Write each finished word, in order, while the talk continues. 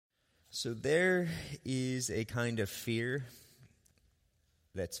So there is a kind of fear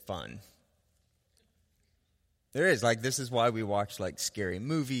that's fun. There is. This is why we watch, scary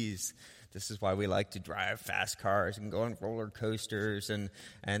movies. This is why we like to drive fast cars and go on roller coasters. And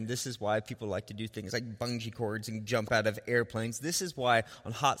this is why people like to do things like bungee cords and jump out of airplanes. This is why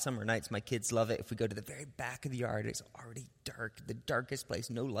on hot summer nights my kids love it. If we go to the very back of the yard, it's already dark, the darkest place.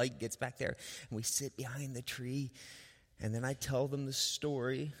 No light gets back there. And we sit behind the tree. And then I tell them the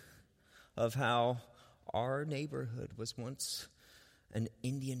story of how our neighborhood was once an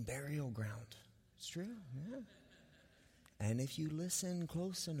Indian burial ground. It's true, yeah. And if you listen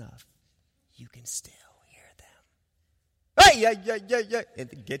close enough, you can still hear them. Hey, yeah.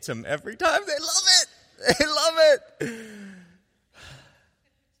 It gets them every time. They love it. They love it.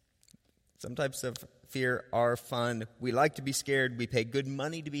 Some types of fear are fun. We like to be scared. We pay good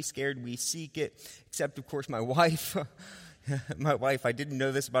money to be scared. We seek it. Except, of course, my wife. My wife, I didn't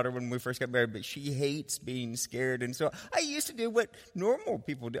know this about her when we first got married, but she hates being scared. And so I used to do what normal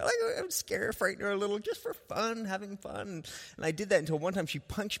people do. I would scare her, frighten her a little, just for fun, having fun. And I did that until one time she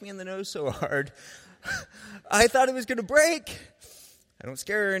punched me in the nose so hard, I thought it was going to break. I don't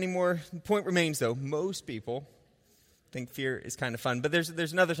scare her anymore. The point remains, though, most people think fear is kind of fun. But there's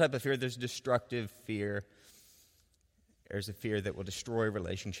another type of fear. There's destructive fear. There's a fear that will destroy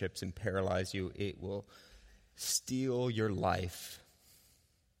relationships and paralyze you. It will steal your life.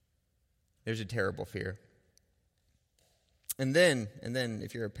 There's a terrible fear. And then,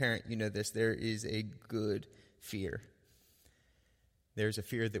 if you're a parent, you know this, there is a good fear. There's a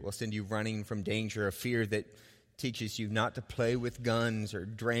fear that will send you running from danger, a fear that teaches you not to play with guns or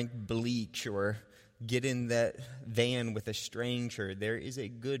drink bleach or get in that van with a stranger. There is a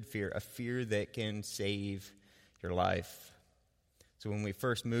good fear, a fear that can save your life. So when we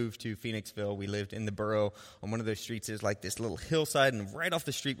first moved to Phoenixville, we lived in the borough on one of those streets. There's this little hillside, and right off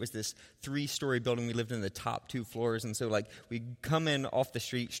the street was this 3-story building. We lived in the top 2 floors, and so we'd come in off the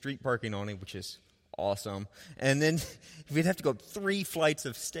street parking only, which is awesome. And then we'd have to go up 3 flights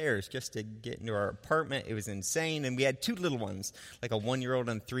of stairs just to get into our apartment. It was insane, and we had 2 little ones, like a 1-year-old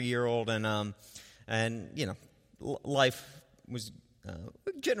and a 3-year-old, and life was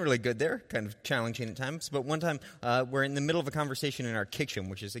generally good there, kind of challenging at times. But one time, we're in the middle of a conversation in our kitchen,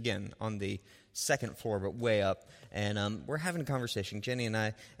 which is, again, on the 2nd floor, but way up. And we're having a conversation, Jenny and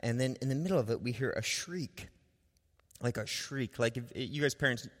I, and then in the middle of it, we hear a shriek. Like a shriek. Like, if you guys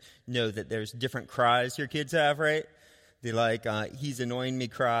parents know that there's different cries your kids have, right? They he's annoying me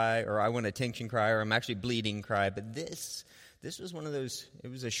cry, or I want attention cry, or I'm actually bleeding cry. But this was one of those,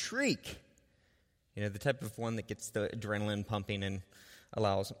 it was a shriek. You know, the type of one that gets the adrenaline pumping and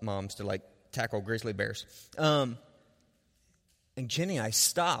allows moms to, tackle grizzly bears. And Jenny and I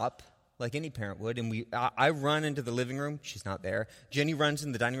stop, like any parent would, and I run into the living room. She's not there. Jenny runs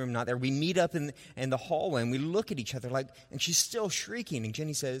in the dining room, not there. We meet up in the hallway, and we look at each other, and she's still shrieking. And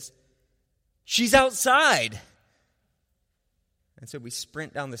Jenny says, "She's outside." And so we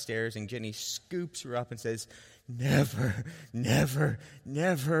sprint down the stairs, and Jenny scoops her up and says, "Never, never,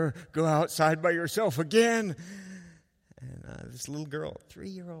 never go outside by yourself again." And this little girl,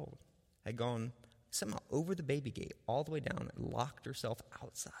 3-year-old, had gone somehow over the baby gate all the way down and locked herself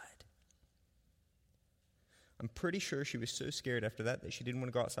outside. I'm pretty sure she was so scared after that she didn't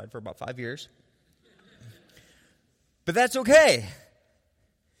want to go outside for about 5 years. But that's okay,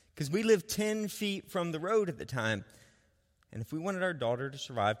 because we lived 10 feet from the road at the time. And if we wanted our daughter to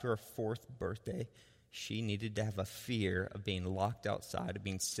survive to her 4th birthday, she needed to have a fear of being locked outside, of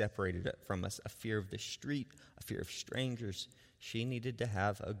being separated from us, a fear of the street, a fear of strangers. She needed to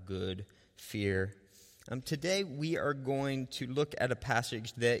have a good fear. Today we are going to look at a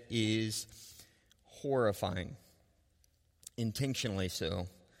passage that is horrifying, intentionally so.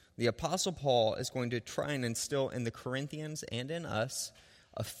 The Apostle Paul is going to try and instill in the Corinthians and in us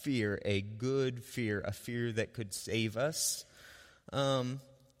a fear, a good fear, a fear that could save us.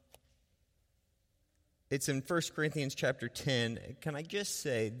 It's in 1 Corinthians chapter 10. Can I just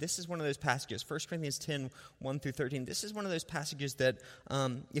say, this is one of those passages, 1 Corinthians 10, 1 through 13. This is one of those passages that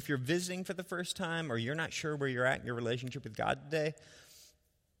if you're visiting for the first time or you're not sure where you're at in your relationship with God today,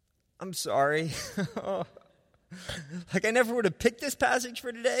 I'm sorry. I never would have picked this passage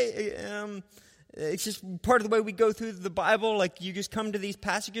for today. It's just part of the way we go through the Bible. You just come to these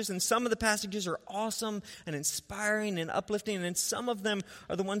passages, and some of the passages are awesome and inspiring and uplifting, and some of them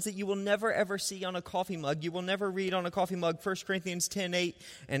are the ones that you will never, ever see on a coffee mug. You will never read on a coffee mug 1 Corinthians 10:8,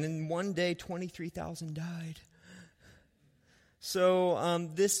 and in one day 23,000 died. So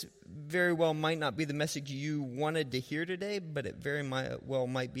this very well might not be the message you wanted to hear today, but it very well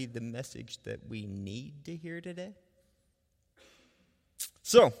might be the message that we need to hear today.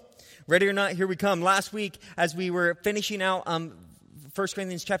 So, Ready or not, here we come. Last week, as we were finishing out 1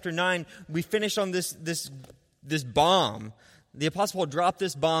 Corinthians chapter 9, we finished on this bomb. The Apostle Paul dropped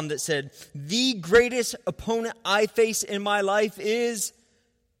this bomb that said, the greatest opponent I face in my life is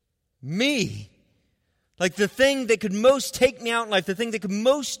me. Like the thing that could most take me out in life, the thing that could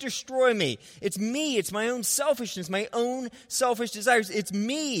most destroy me. It's me. It's my own selfishness, my own selfish desires. It's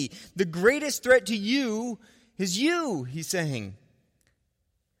me. The greatest threat to you is you, he's saying.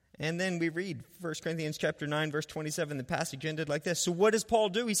 And then we read 1 Corinthians chapter 9, verse 27. The passage ended like this. So what does Paul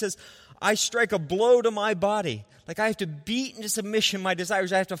do? He says, I strike a blow to my body. Like I have to beat into submission my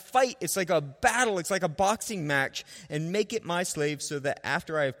desires. I have to fight. It's like a battle. It's like a boxing match. And make it my slave so that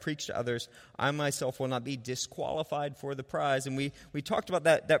after I have preached to others, I myself will not be disqualified for the prize. And we talked about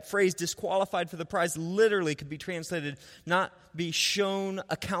that phrase, disqualified for the prize, literally could be translated, not be shown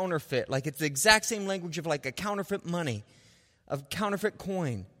a counterfeit. Like it's the exact same language of like a counterfeit money, of counterfeit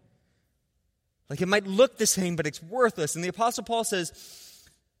coin. Like it might look the same, but it's worthless. And the Apostle Paul says,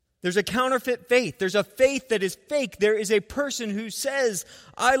 there's a counterfeit faith. There's a faith that is fake. There is a person who says,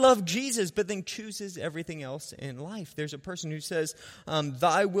 I love Jesus, but then chooses everything else in life. There's a person who says,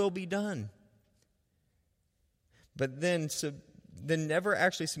 thy will be done. But then never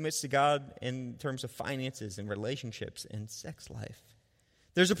actually submits to God in terms of finances and relationships and sex life.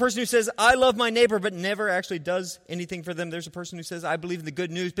 There's a person who says, I love my neighbor, but never actually does anything for them. There's a person who says, I believe in the good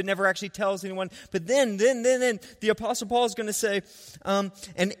news, but never actually tells anyone. But then the Apostle Paul is going to say, and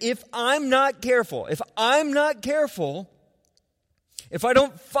if I'm not careful, if I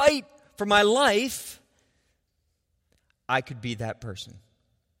don't fight for my life, I could be that person.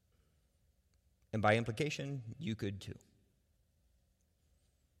 And by implication, you could too.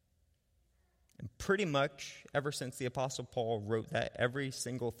 And pretty much ever since the Apostle Paul wrote that, every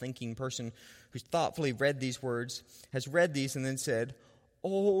single thinking person who's thoughtfully read these words has read these and then said,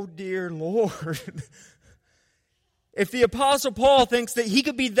 oh dear Lord. If the Apostle Paul thinks that he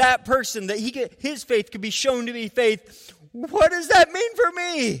could be that person, that his faith could be shown to be faith, what does that mean for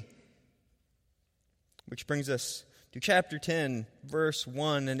me? Which brings us to chapter 10, verse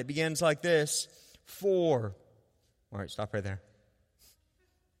 1, and it begins like this. All right, stop right there.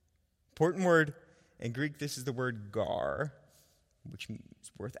 Important word. In Greek, this is the word gar, which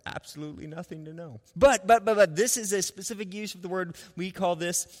is worth absolutely nothing to know. But this is a specific use of the word. We call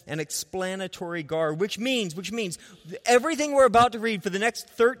this an explanatory gar, which means everything we're about to read for the next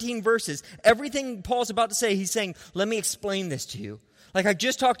 13 verses, everything Paul's about to say, he's saying, let me explain this to you. Like I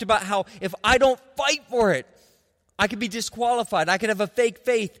just talked about how if I don't fight for it, I could be disqualified. I could have a fake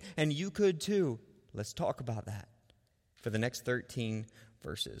faith, and you could too. Let's talk about that for the next 13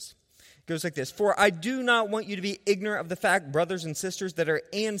 verses. It goes like this. For I do not want you to be ignorant of the fact, brothers and sisters, that our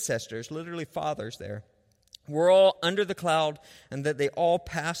ancestors, literally fathers there, were all under the cloud, and that they all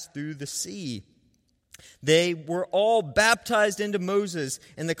passed through the sea. They were all baptized into Moses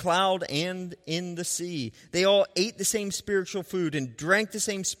in the cloud and in the sea. They all ate the same spiritual food and drank the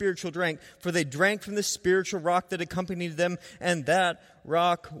same spiritual drink, for they drank from the spiritual rock that accompanied them, and that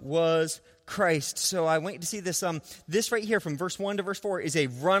rock was Christ. So I want you to see this. This right here from verse 1 to verse 4 is a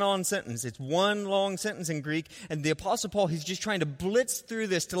run-on sentence. It's one long sentence in Greek. And the Apostle Paul, he's just trying to blitz through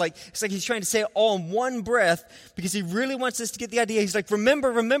this to it's like he's trying to say it all in one breath because he really wants us to get the idea. He's like,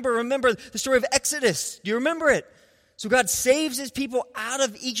 remember the story of Exodus. Do you remember it? So God saves his people out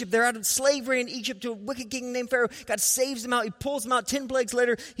of Egypt. They're out of slavery in Egypt to a wicked king named Pharaoh. God saves them out. He pulls them out. 10 plagues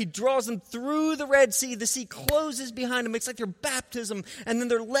later, he draws them through the Red Sea. The sea closes behind them. It's like their baptism. And then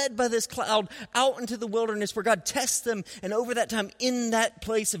they're led by this cloud out into the wilderness where God tests them. And over that time, in that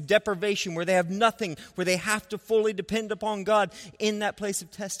place of deprivation where they have nothing, where they have to fully depend upon God, in that place of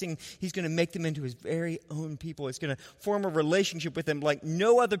testing, he's going to make them into his very own people. He's going to form a relationship with them like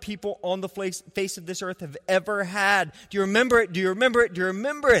no other people on the face of this earth have ever had. Do you remember it? Do you remember it? Do you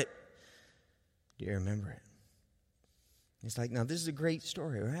remember it? Do you remember it? It's like, now this is a great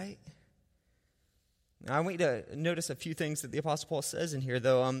story, right? Now, I want you to notice a few things that the Apostle Paul says in here,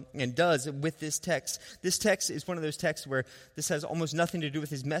 though, and does with this text. This text is one of those texts where this has almost nothing to do with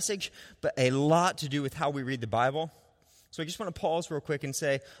his message, but a lot to do with how we read the Bible. So I just want to pause real quick and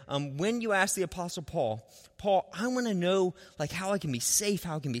say, when you ask the Apostle Paul, I want to know how I can be safe,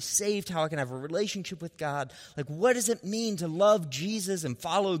 how I can be saved, how I can have a relationship with God. What does it mean to love Jesus and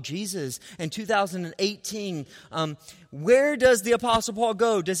follow Jesus in 2018? Where does the Apostle Paul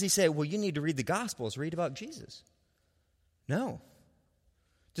go? Does he say, well, you need to read the Gospels, read about Jesus? No.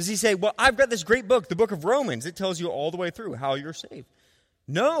 Does he say, well, I've got this great book, the book of Romans. It tells you all the way through how you're saved.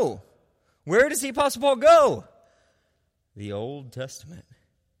 No. Where does the Apostle Paul go? The Old Testament.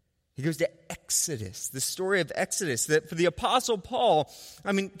 He goes to Exodus, the story of Exodus. That for the Apostle Paul,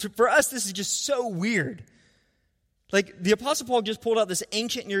 for us, this is just so weird. Like, the Apostle Paul just pulled out this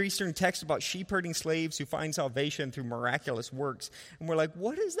ancient Near Eastern text about sheep-herding slaves who find salvation through miraculous works. And we're like,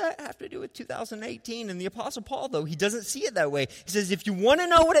 what does that have to do with 2018? And the Apostle Paul, though, he doesn't see it that way. He says, if you want to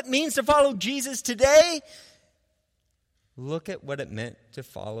know what it means to follow Jesus today, look at what it meant to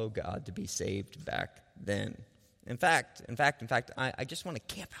follow God, to be saved back then. In fact, I just want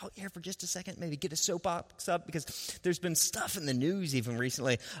to camp out here for just a second, maybe get a soapbox up, because there's been stuff in the news even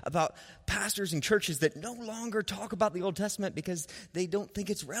recently about pastors and churches that no longer talk about the Old Testament because they don't think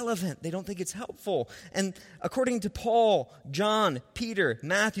it's relevant. They don't think it's helpful. And according to Paul, John, Peter,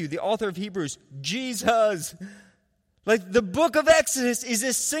 Matthew, the author of Hebrews, Jesus, like the book of Exodus is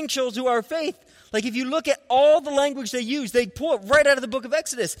essential to our faith. Like if you look at all the language they use, they pull it right out of the book of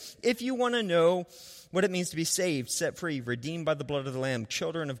Exodus. If you want to know what it means to be saved, set free, redeemed by the blood of the Lamb,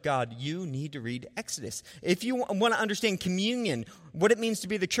 children of God, you need to read Exodus. If you want to understand communion, what it means to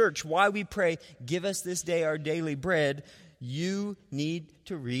be the church, why we pray, give us this day our daily bread, you need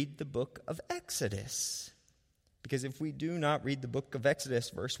to read the book of Exodus. Because if we do not read the book of Exodus,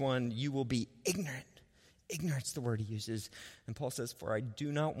 verse 1, you will be ignorant. Ignorance, the word he uses. And Paul says, for I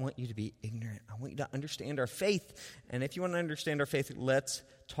do not want you to be ignorant. I want you to understand our faith. And if you want to understand our faith, let's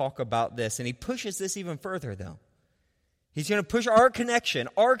talk about this. And he pushes this even further, though. He's going to push our connection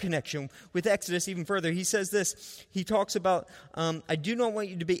with Exodus even further. He says this. He talks about, I do not want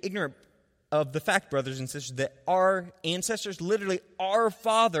you to be ignorant of the fact, brothers and sisters, that our ancestors, literally our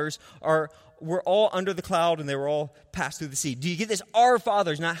fathers, were all under the cloud and they were all passed through the sea. Do you get this? Our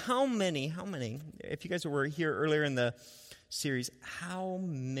fathers. Now, how many, if you guys were here earlier in the series, how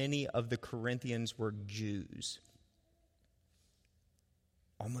many of the Corinthians were Jews?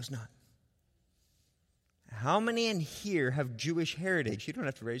 Almost none. How many in here have Jewish heritage? You don't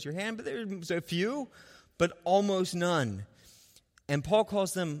have to raise your hand, but there's a few, but almost none. And Paul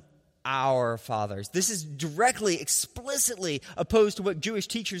calls them our fathers. This is directly, explicitly opposed to what Jewish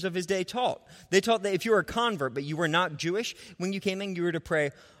teachers of his day taught. They taught that if you were a convert, but you were not Jewish, when you came in, you were to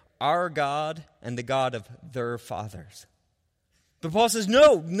pray, our God and the God of their fathers. But Paul says,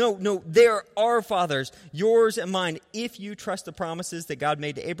 no, they're our fathers, yours and mine. If you trust the promises that God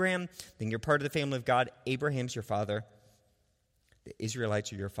made to Abraham, then you're part of the family of God. Abraham's your father. The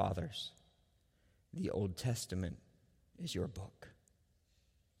Israelites are your fathers. The Old Testament is your book.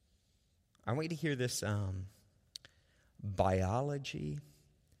 I want you to hear this. Biology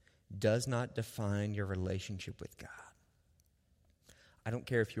does not define your relationship with God. I don't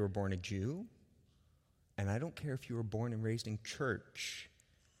care if you were born a Jew, and I don't care if you were born and raised in church.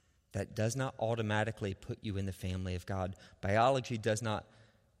 That does not automatically put you in the family of God. Biology does not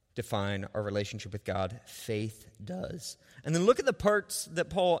define our relationship with God. Faith does. And then look at the parts that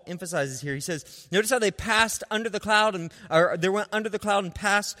Paul emphasizes here. He says, notice how they passed under the cloud, or they went under the cloud and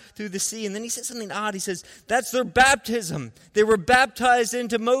passed through the sea. And then he says something odd. He says, that's their baptism. They were baptized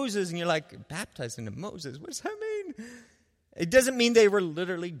into Moses. And you're like, baptized into Moses? What does that mean? It doesn't mean they were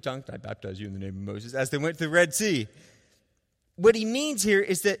literally dunked. I baptize you in the name of Moses as they went through the Red Sea. What he means here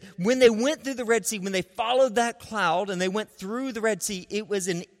is that when they went through the Red Sea, when they followed that cloud and they went through the Red Sea, it was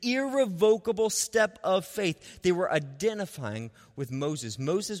an irrevocable step of faith. They were identifying with Moses.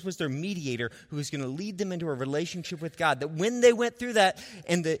 Moses was their mediator who was going to lead them into a relationship with God. That when they went through that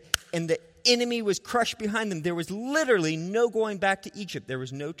and the enemy was crushed behind them, there was literally no going back to Egypt. There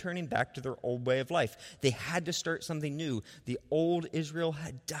was no turning back to their old way of life. They had to start something new. The old Israel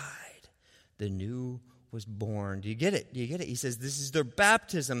had died. The new was born. Do you get it? He says this is their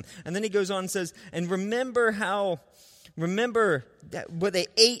baptism. And then he goes on and says, and remember that what they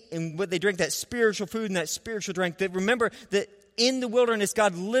ate and what they drank, that spiritual food and that spiritual drink. That remember that in the wilderness,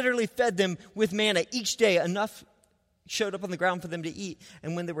 God literally fed them with manna each day. Enough showed up on the ground for them to eat.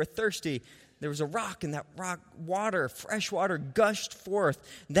 And when they were thirsty, there was a rock, and that rock water, fresh water, gushed forth.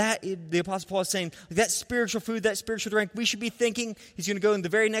 That, the Apostle Paul is saying, that spiritual food, that spiritual drink, we should be thinking, he's going to go in the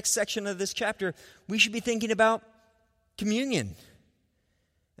very next section of this chapter, we should be thinking about communion.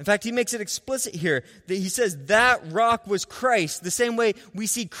 In fact, he makes it explicit here that he says that rock was Christ. The same way we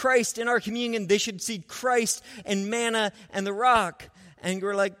see Christ in our communion, they should see Christ and manna and the rock. And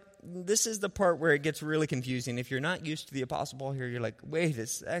you're like, this is the part where it gets really confusing. If you're not used to the Apostle Paul here, you're like, wait a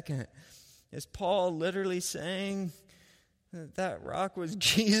second. Is Paul literally saying that rock was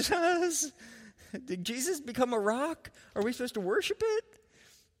Jesus? Did Jesus become a rock? Are we supposed to worship it?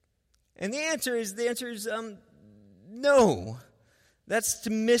 And the answer is no. That's to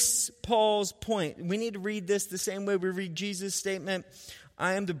miss Paul's point. We need to read this the same way we read Jesus' statement,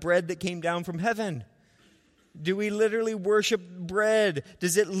 I am the bread that came down from heaven. Do we literally worship bread?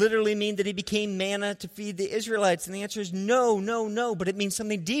 Does it literally mean that he became manna to feed the Israelites? And the answer is no, but it means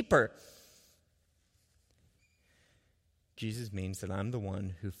something deeper. Jesus means that I'm the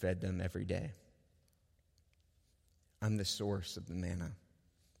one who fed them every day. I'm the source of the manna.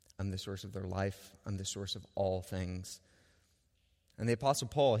 I'm the source of their life. I'm the source of all things. And the Apostle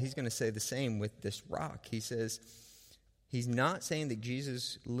Paul, he's going to say the same with this rock. He says, he's not saying that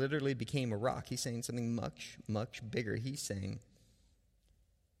Jesus literally became a rock. He's saying something much, much bigger. He's saying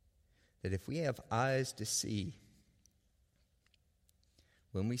that if we have eyes to see,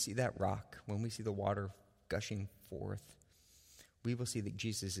 when we see that rock, when we see the water gushing forth, we will see that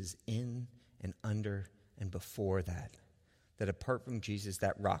Jesus is in and under and before that. That apart from Jesus,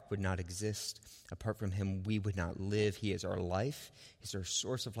 that rock would not exist. Apart from him, we would not live. He is our life. He's our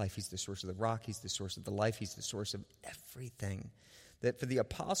source of life. He's the source of the rock. He's the source of the life. He's the source of everything. That for the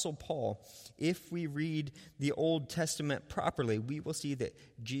Apostle Paul, if we read the Old Testament properly, we will see that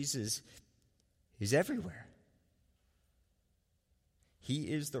Jesus is everywhere. He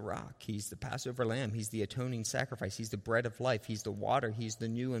is the rock. He's the Passover lamb. He's the atoning sacrifice. He's the bread of life. He's the water. He's the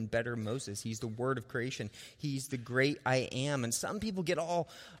new and better Moses. He's the word of creation. He's the great I am. And some people get all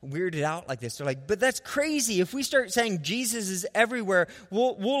weirded out like this. They're like, but that's crazy. If we start saying Jesus is everywhere,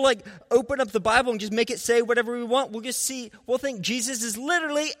 we'll like open up the Bible and just make it say whatever we want. We'll think Jesus is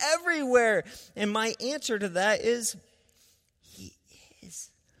literally everywhere. And my answer to that is, he is.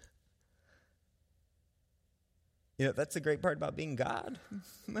 You know, that's the great part about being God.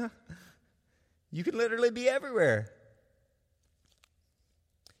 You can literally be everywhere.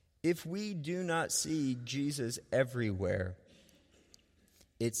 If we do not see Jesus everywhere,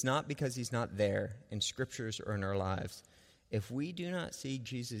 it's not because he's not there in scriptures or in our lives. If we do not see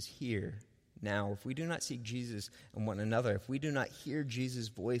Jesus here, now, if we do not see Jesus in one another, if we do not hear Jesus'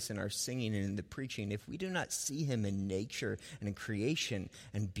 voice in our singing and in the preaching, if we do not see him in nature and in creation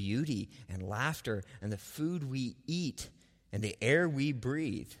and beauty and laughter and the food we eat and the air we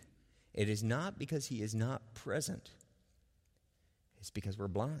breathe, it is not because he is not present. It's because we're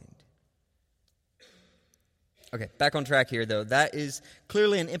blind. Okay, back on track here, though. That is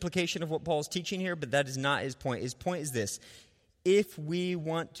clearly an implication of what Paul's teaching here, but that is not his point. His point is this. If we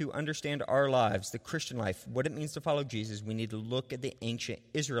want to understand our lives, the Christian life, what it means to follow Jesus, we need to look at the ancient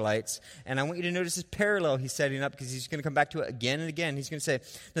Israelites. And I want you to notice this parallel he's setting up because he's going to come back to it again and again. He's going to say,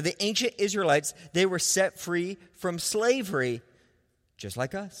 now the ancient Israelites, they were set free from slavery just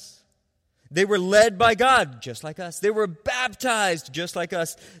like us. They were led by God just like us. They were baptized just like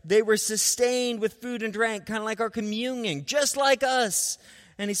us. They were sustained with food and drink, kind of like our communion, just like us.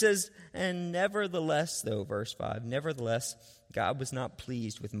 And he says, and nevertheless, though, verse 5, nevertheless, God was not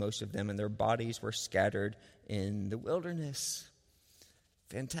pleased with most of them, and their bodies were scattered in the wilderness.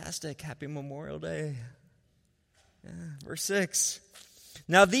 Fantastic. Happy Memorial Day. Yeah, verse 6.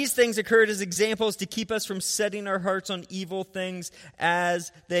 Now these things occurred as examples to keep us from setting our hearts on evil things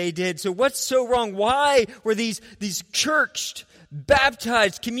as they did. So what's so wrong? Why were these churched,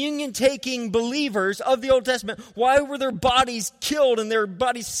 baptized, communion-taking believers of the Old Testament, why were their bodies killed and their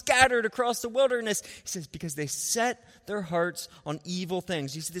bodies scattered across the wilderness? He says, because they set their hearts on evil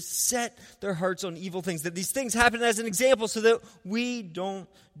things. You see, they set their hearts on evil things. That these things happen as an example so that we don't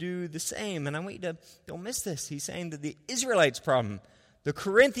do the same. And I want you to don't miss this. He's saying that the Israelites' problem, the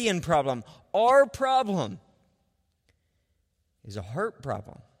Corinthian problem, our problem is a heart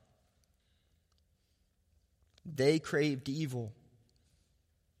problem. They craved evil.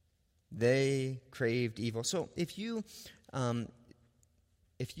 They craved evil. So if you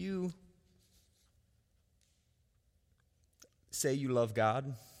say you love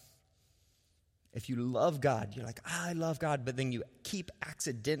God, if you love God, you're like, I love God, but then you keep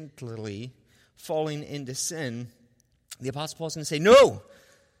accidentally falling into sin, the Apostle Paul's going to say, no,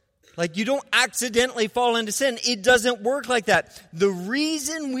 like you don't accidentally fall into sin. It doesn't work like that. The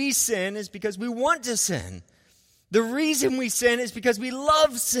reason we sin is because we want to sin. The reason we sin is because we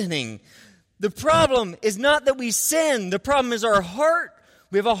love sinning. The problem is not that we sin. The problem is our heart.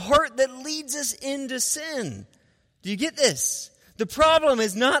 We have a heart that leads us into sin. Do you get this? The problem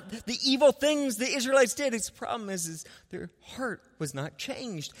is not the evil things the Israelites did. The problem is their heart was not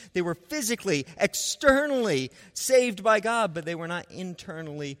changed. They were physically, externally saved by God, but they were not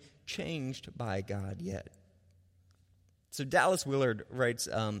internally changed by God yet. So Dallas Willard writes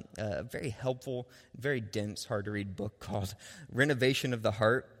a very helpful, very dense, hard-to-read book called Renovation of the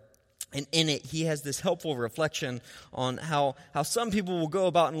Heart. And in it, he has this helpful reflection on how some people will go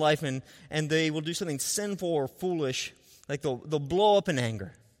about in life and they will do something sinful or foolish, like they'll blow up in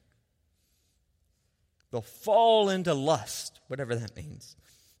anger. They'll fall into lust, whatever that means.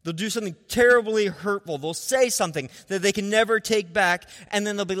 They'll do something terribly hurtful. They'll say something that they can never take back, and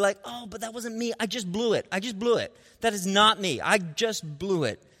then they'll be like, oh, but that wasn't me. I just blew it. That is not me. I just blew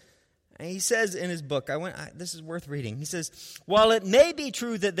it. And he says in his book, this is worth reading. He says, while it may be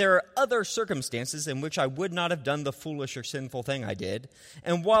true that there are other circumstances in which I would not have done the foolish or sinful thing I did,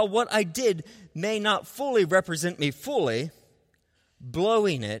 and while what I did may not fully represent me fully,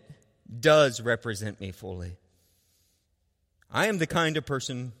 blowing it does represent me fully. I am the kind of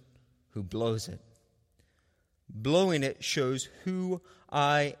person who blows it. Blowing it shows who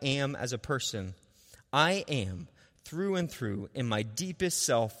I am as a person. I am, through and through, in my deepest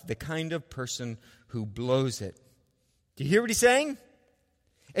self, the kind of person who blows it. Do you hear what he's saying?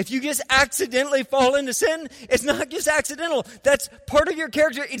 If you just accidentally fall into sin, it's not just accidental. That's part of your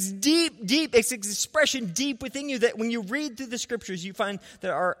character. It's deep. It's an expression deep within you that when you read through the scriptures, you find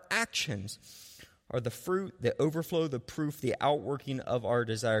that our actions are the fruit, the overflow, the proof, the outworking of our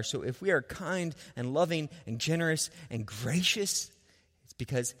desire. So if we are kind and loving and generous and gracious, it's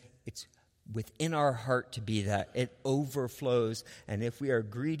because it's within our heart to be that. It overflows. And if we are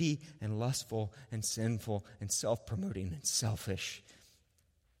greedy and lustful and sinful and self-promoting and selfish,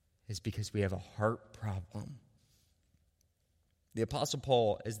 it's because we have a heart problem. The Apostle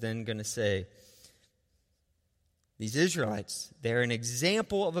Paul is then going to say, these Israelites, they're an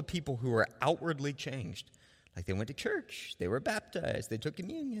example of a people who are outwardly changed. Like they went to church, they were baptized, they took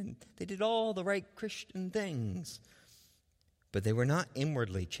communion, they did all the right Christian things. But they were not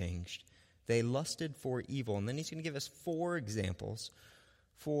inwardly changed. They lusted for evil. And then he's going to give us 4 examples,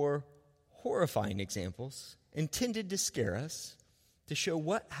 4 horrifying examples, intended to scare us, to show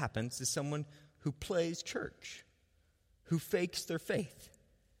what happens to someone who plays church, who fakes their faith.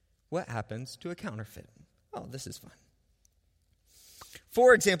 What happens to a counterfeit? Oh, this is fun.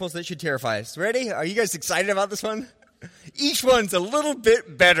 4 examples that should terrify us. Ready? Are you guys excited about this one? Each one's a little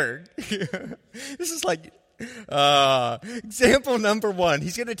bit better. This is like example number 1.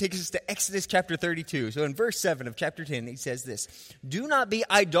 He's going to take us to Exodus chapter 32. So in verse 7 of chapter 10, he says this: do not be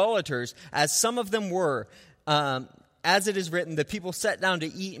idolaters, as some of them were. As it is written, the people sat down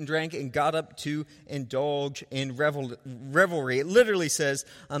to eat and drank and got up to indulge in revelry. It literally says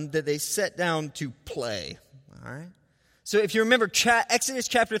that they sat down to play. All right. So if you remember Exodus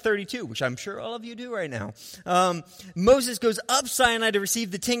chapter 32, which I'm sure all of you do right now, Moses goes up Sinai to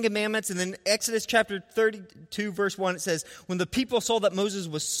receive the 10 Commandments. And then Exodus chapter 32, verse 1, it says, when the people saw that Moses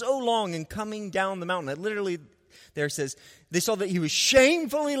was so long in coming down the mountain, it literally there says, they saw that he was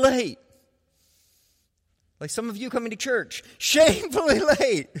shamefully late. Like some of you coming to church, shamefully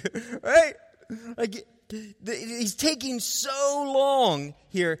late, right? Like he's taking so long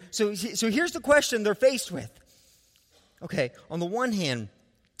here. So here's the question they're faced with. Okay, on the one hand,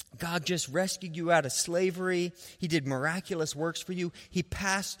 God just rescued you out of slavery. He did miraculous works for you. He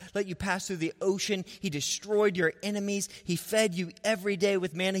let you pass through the ocean. He destroyed your enemies. He fed you every day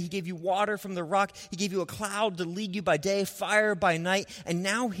with manna. He gave you water from the rock. He gave you a cloud to lead you by day, fire by night. And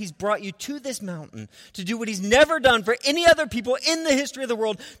now he's brought you to this mountain to do what he's never done for any other people in the history of the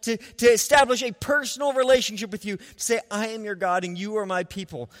world, to establish a personal relationship with you, to say, I am your God and you are my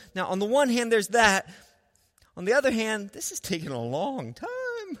people. Now, on the one hand, there's that. On the other hand, this is taking a long time.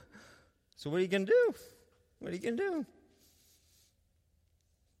 So what are you going to do? What are you going to do?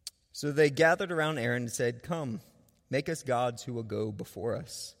 So they gathered around Aaron and said, come, make us gods who will go before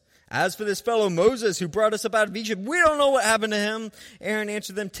us. As for this fellow Moses who brought us up out of Egypt, we don't know what happened to him. Aaron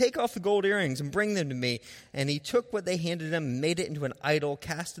answered them, take off the gold earrings and bring them to me. And he took what they handed him and made it into an idol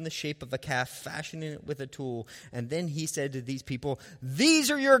cast in the shape of a calf, fashioning it with a tool. And then he said to these people,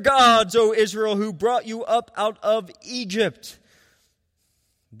 these are your gods, O Israel, who brought you up out of Egypt.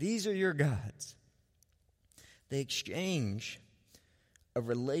 These are your gods. They exchange a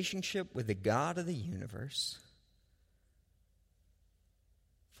relationship with the God of the universe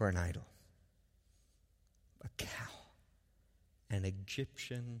for an idol, a cow, an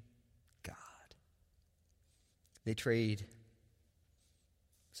Egyptian god. They trade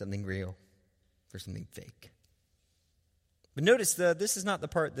something real for something fake. But notice this is not the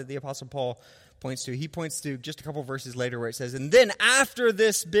part that the Apostle Paul points to. He points to just a couple verses later where it says, and then after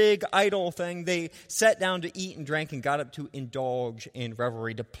this big idol thing, they sat down to eat and drank and got up to indulge in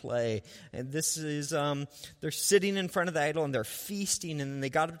revelry, to play. And this is, they're sitting in front of the idol and they're feasting, and then they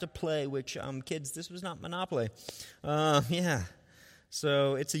got up to play, which, kids, this was not Monopoly. Yeah.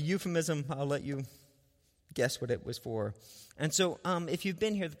 So it's a euphemism. I'll let you guess what it was for. And so if you've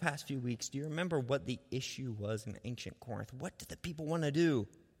been here the past few weeks, do you remember what the issue was in ancient Corinth? What did the people want to do?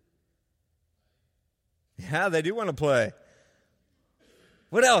 Yeah, they do want to play.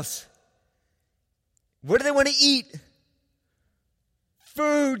 What else? What do they want to eat?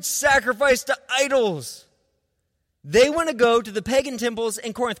 Food sacrificed to idols. They want to go to the pagan temples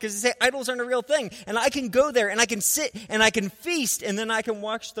in Corinth because they say idols aren't a real thing. And I can go there and I can sit and I can feast and then I can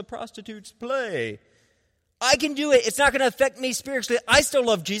watch the prostitutes play. I can do it. It's not going to affect me spiritually. I still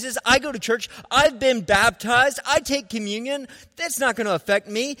love Jesus. I go to church. I've been baptized. I take communion. That's not going to affect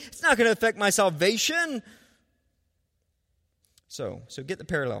me. It's not going to affect my salvation. So get the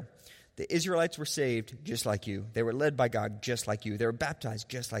parallel. The Israelites were saved just like you. They were led by God just like you. They were baptized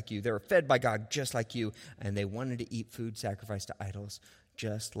just like you. They were fed by God just like you. And they wanted to eat food sacrificed to idols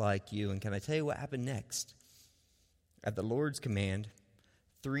just like you. And can I tell you what happened next? At the Lord's command,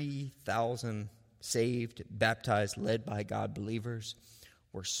 3,000 saved, baptized, led by God believers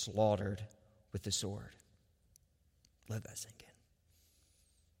were slaughtered with the sword. Let that sink in.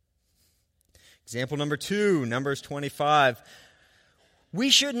 Example number 2, Numbers 25. We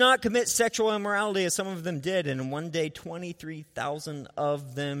should not commit sexual immorality as some of them did, and in one day 23,000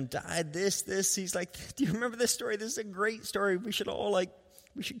 of them died. He's like, do you remember this story? This is a great story. We should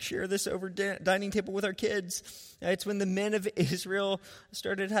share this over dining table with our kids. It's when the men of Israel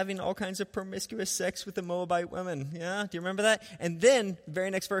started having all kinds of promiscuous sex with the Moabite women. Yeah, do you remember that? And then, the very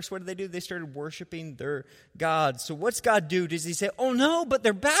next verse, what did they do? They started worshiping their gods. So what's God do? Does he say, oh no, but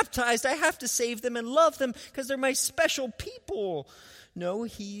they're baptized. I have to save them and love them because they're my special people. No,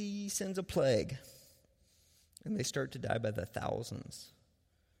 he sends a plague. And they start to die by the thousands.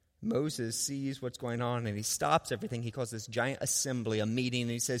 Moses sees what's going on and he stops everything. He calls this giant assembly, a meeting,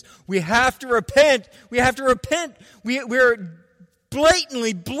 and he says, we have to repent. We have to repent. We're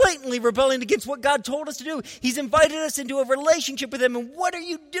blatantly rebelling against what God told us to do. He's invited us into a relationship with him, and what are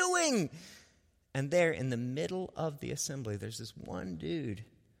you doing? And there in the middle of the assembly, there's this one dude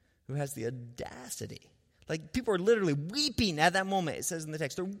who has the audacity. Like, people are literally weeping at that moment, it says in the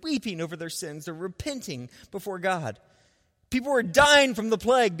text. They're weeping over their sins. They're repenting before God. People were dying from the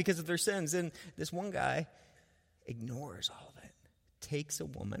plague because of their sins. And this one guy ignores all of it, takes a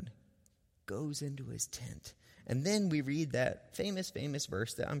woman, goes into his tent. And then we read that famous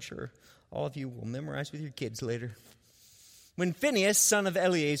verse that I'm sure all of you will memorize with your kids later. When Phinehas, son of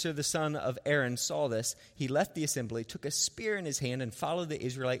Eleazar, the son of Aaron, saw this, he left the assembly, took a spear in his hand, and followed the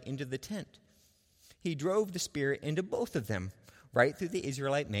Israelite into the tent. He drove the spear into both of them, right through the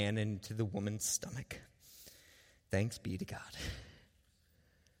Israelite man and into the woman's stomach. Thanks be to God.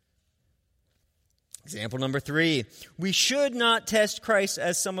 Example number 3. We should not test Christ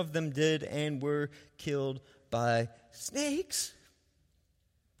as some of them did and were killed by snakes.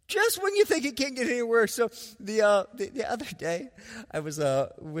 Just when you think it can't get any worse. So the other day, I was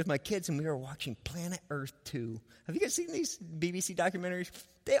with my kids and we were watching Planet Earth 2. Have you guys seen these BBC documentaries?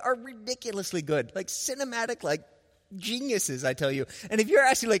 They are ridiculously good. Like cinematic, like geniuses, I tell you. And if you're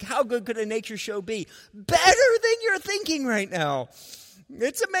asking, like, how good could a nature show be? Better than you're thinking right now.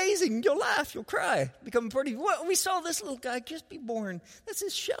 It's amazing. You'll laugh. You'll cry. Become pretty. What? We saw this little guy just be born. That's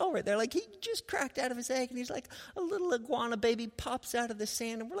his shell right there. Like, he just cracked out of his egg, and he's like a little iguana baby pops out of the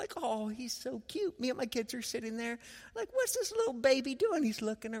sand, and we're like, oh, he's so cute. Me and my kids are sitting there. Like, what's this little baby doing? He's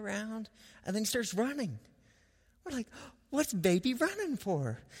looking around, and then he starts running. We're like, what's baby running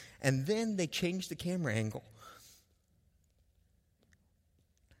for? And then they change the camera angle.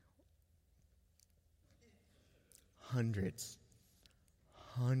 Hundreds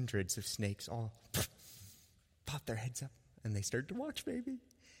of snakes all pop their heads up and they start to watch baby.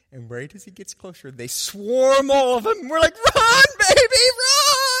 And right as he gets closer, they swarm all of them. We're like, run, baby,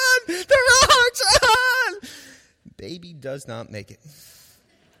 run! The rocks, run! Baby does not make it.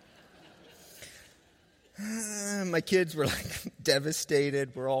 My kids were like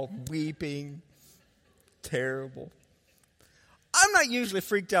devastated. We're all weeping. Terrible. I'm not usually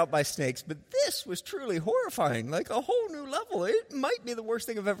freaked out by snakes, but this was truly horrifying, like a whole new level. It might be the worst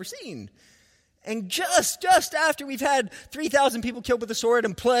thing I've ever seen. And just after we've had 3,000 people killed with a sword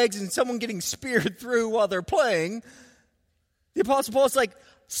and plagues and someone getting speared through while they're playing, the Apostle Paul's like,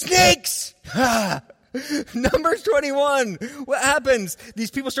 snakes! Numbers 21. What happens?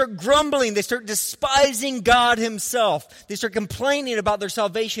 These people start grumbling. They start despising God himself. They start complaining about their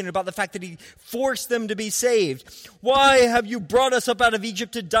salvation, about the fact that he forced them to be saved. Why have you brought us up out of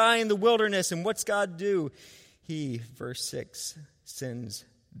Egypt to die in the wilderness? And what's God do? He, verse 6, sends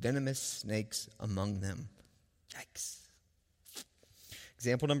venomous snakes among them. Yikes.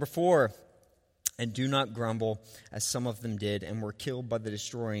 Example number 4. And do not grumble, as some of them did, and were killed by the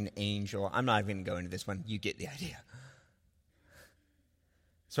destroying angel. I'm not even going to go into this one. You get the idea.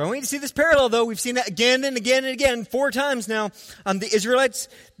 So I want you to see this parallel, though. We've seen it again and again and again, 4 times now. The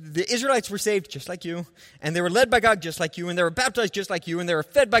Israelites were saved just like you, and they were led by God just like you, and they were baptized just like you, and they were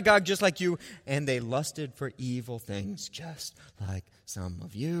fed by God just like you, and they lusted for evil things just like some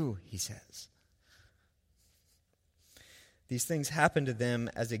of you, he says. These things happened to them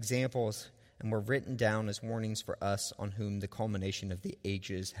as examples and were written down as warnings for us on whom the culmination of the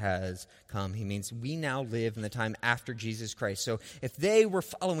ages has come. He means we now live in the time after Jesus Christ. So if they were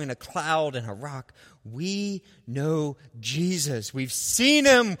following a cloud and a rock, we know Jesus. We've seen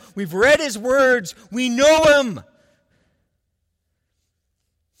him. We've read his words. We know him.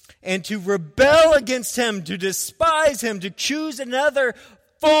 And to rebel against him, to despise him, to choose another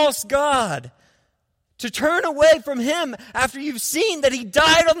false god, to turn away from him after you've seen that he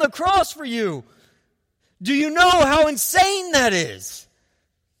died on the cross for you. Do you know how insane that is?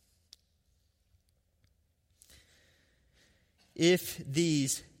 If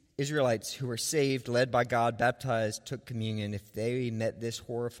these Israelites who were saved, led by God, baptized, took communion, if they met this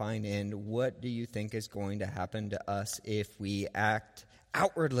horrifying end, what do you think is going to happen to us if we act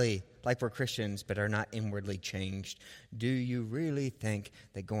outwardly like we're Christians but are not inwardly changed? Do you really think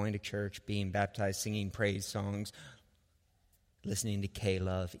that going to church, being baptized, singing praise songs, listening to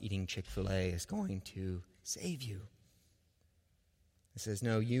K-Love, eating Chick-fil-A is going to save you? It says,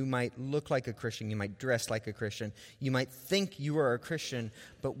 no, you might look like a Christian, you might dress like a Christian, you might think you are a Christian,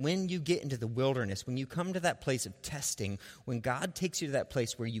 but when you get into the wilderness, when you come to that place of testing, when God takes you to that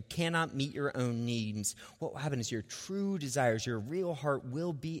place where you cannot meet your own needs, what will happen is your true desires, your real heart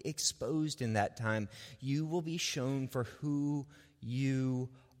will be exposed in that time. You will be shown for who you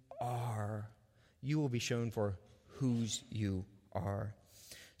are. You will be shown for whose you are.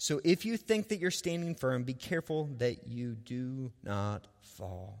 So if you think that you're standing firm, be careful that you do not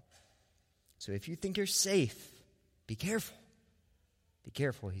fall. So if you think you're safe, be careful. Be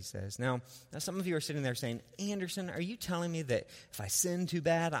careful, he says. Now some of you are sitting there saying, Anderson, are you telling me that if I sin too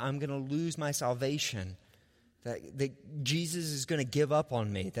bad, I'm going to lose my salvation? That Jesus is going to give up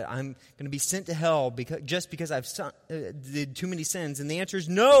on me? That I'm going to be sent to hell just because I've did too many sins? And the answer is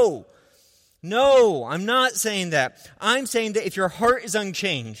no. No, I'm not saying that. I'm saying that if your heart is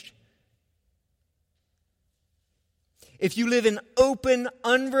unchanged, if you live in open,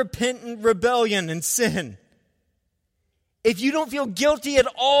 unrepentant rebellion and sin, if you don't feel guilty at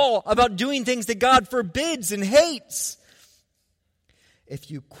all about doing things that God forbids and hates,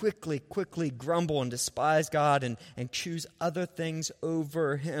 if you quickly grumble and despise God and choose other things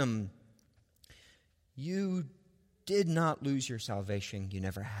over him, you did not lose your salvation. You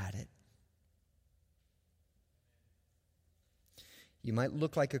never had it. You might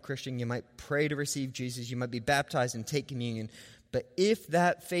look like a Christian, you might pray to receive Jesus, you might be baptized and take communion, but if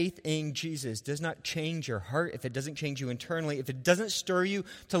that faith in Jesus does not change your heart, if it doesn't change you internally, if it doesn't stir you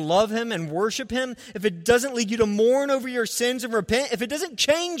to love him and worship him, if it doesn't lead you to mourn over your sins and repent, if it doesn't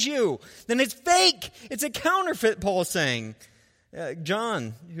change you, then it's fake. It's a counterfeit, Paul's saying.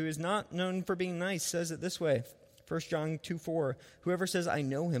 John, who is not known for being nice, says it this way. 1 John 2:4, whoever says, I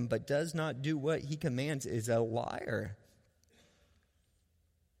know him, but does not do what he commands is a liar.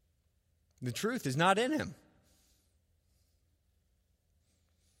 The truth is not in him.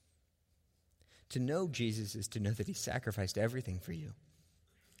 To know Jesus is to know that he sacrificed everything for you.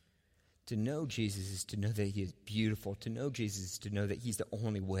 To know Jesus is to know that he is beautiful. To know Jesus is to know that he's the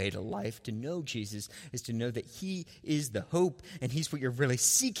only way to life. To know Jesus is to know that he is the hope and he's what you're really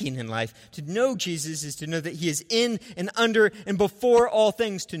seeking in life. To know Jesus is to know that he is in and under and before all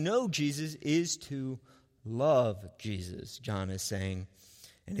things. To know Jesus is to love Jesus, John is saying.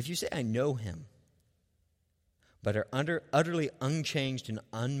 And if you say, I know him, but are utterly unchanged and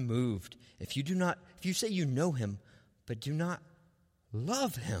unmoved, if you say you know him, but do not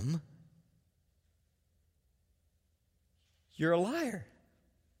love him, you're a liar.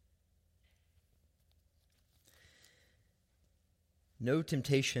 No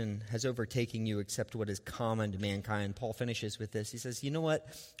temptation has overtaken you except what is common to mankind. Paul finishes with this. He says, you know what?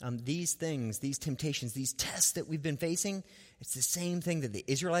 These things, these temptations, these tests that we've been facing, it's the same thing that the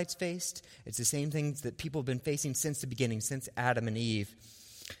Israelites faced. It's the same things that people have been facing since the beginning, since Adam and Eve.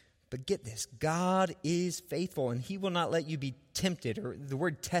 But get this, God is faithful, and he will not let you be tempted, or the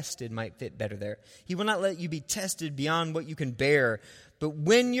word tested might fit better there. He will not let you be tested beyond what you can bear. But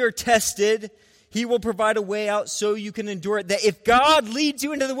when you're tested, he will provide a way out so you can endure it. That if God leads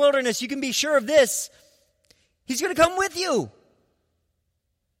you into the wilderness, you can be sure of this. He's going to come with you.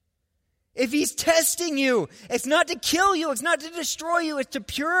 If he's testing you, it's not to kill you, it's not to destroy you, it's to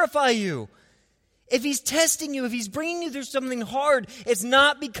purify you. If he's testing you, if he's bringing you through something hard, it's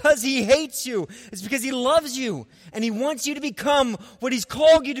not because he hates you. It's because he loves you. And he wants you to become what he's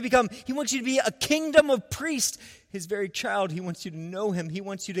called you to become. He wants you to be a kingdom of priests. His very child, he wants you to know him. He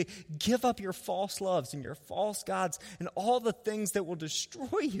wants you to give up your false loves and your false gods and all the things that will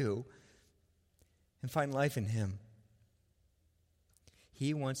destroy you and find life in him.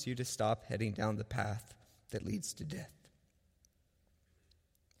 He wants you to stop heading down the path that leads to death.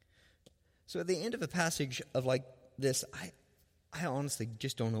 So at the end of a passage of like this, I honestly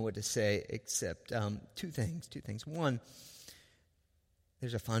just don't know what to say except two things. One,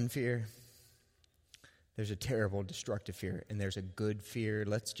 there's a fun fear. There's a terrible, destructive fear. And there's a good fear.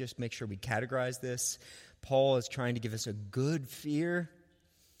 Let's just make sure we categorize this. Paul is trying to give us a good fear.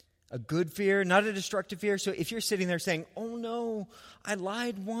 A good fear, not a destructive fear. So if you're sitting there saying, oh no, I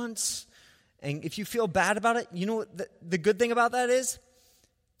lied once. And if you feel bad about it, you know what the good thing about that is?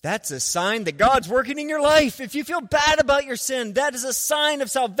 That's a sign that God's working in your life. If you feel bad about your sin, that is a sign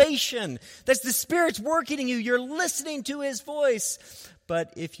of salvation. That's the Spirit's working in you. You're listening to his voice.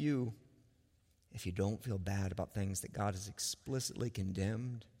 But if you don't feel bad about things that God has explicitly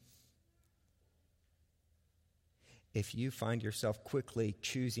condemned, if you find yourself quickly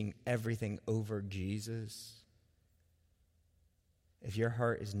choosing everything over Jesus, if your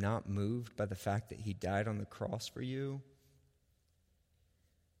heart is not moved by the fact that he died on the cross for you,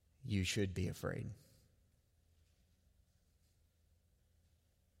 you should be afraid.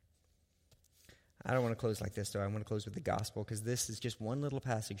 I don't want to close like this, though. I want to close with the gospel, because this is just one little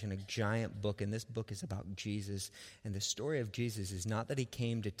passage in a giant book, and this book is about Jesus. And the story of Jesus is not that he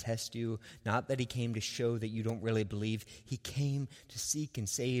came to test you, not that he came to show that you don't really believe. He came to seek and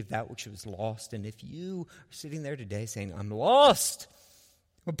save that which was lost. And if you are sitting there today saying, I'm lost,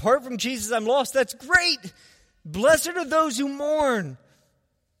 apart from Jesus, I'm lost, that's great. Blessed are those who mourn.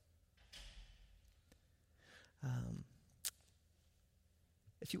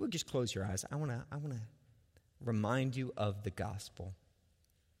 If you would just close your eyes, I want to remind you of the gospel.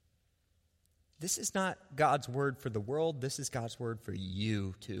 This is not God's word for the world. This is God's word for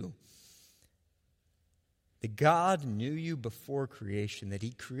you too. That God knew you before creation, that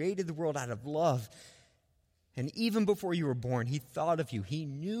he created the world out of love. And even before you were born, he thought of you. He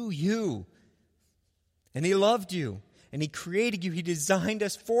knew you. And he loved you. And he created you. He designed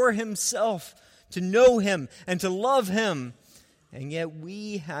us for himself, to know him and to love him. And yet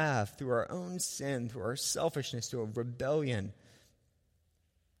we have, through our own sin, through our selfishness, through our rebellion,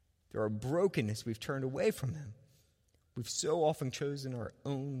 through our brokenness, we've turned away from him. We've so often chosen our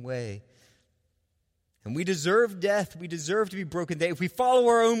own way. And we deserve death. We deserve to be broken. If we follow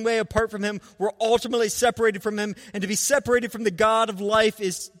our own way apart from him, we're ultimately separated from him. And to be separated from the God of life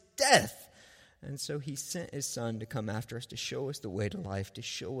is death. And so he sent his son to come after us, to show us the way to life, to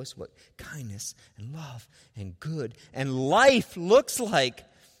show us what kindness and love and good and life looks like.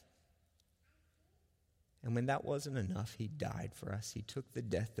 And when that wasn't enough, he died for us. He took the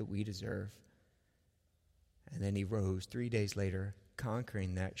death that we deserve. And then he rose 3 days later,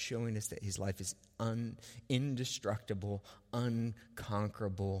 conquering that, showing us that his life is indestructible,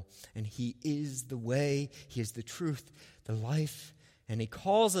 unconquerable. And he is the way, he is the truth, the life. And he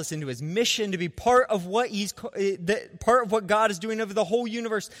calls us into his mission to be part of what God is doing over the whole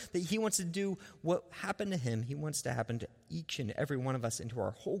universe. That he wants to do what happened to him. He wants to happen to each and every one of us, into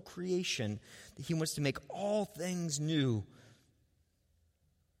our whole creation. That he wants to make all things new.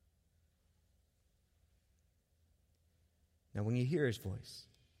 Now, when you hear his voice,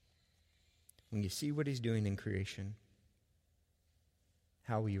 when you see what he's doing in creation,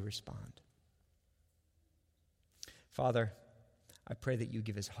 how will you respond? Father, I pray that you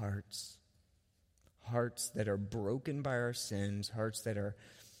give us hearts that are broken by our sins, hearts that are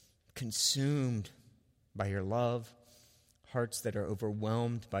consumed by your love, hearts that are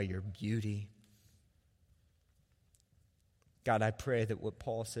overwhelmed by your beauty. God, I pray that what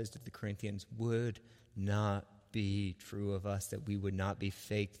Paul says to the Corinthians would not be true of us, that we would not be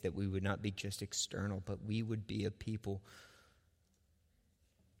fake, that we would not be just external, but we would be a people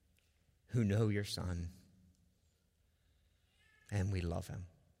who know your Son. And we love him.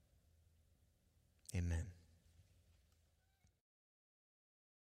 Amen.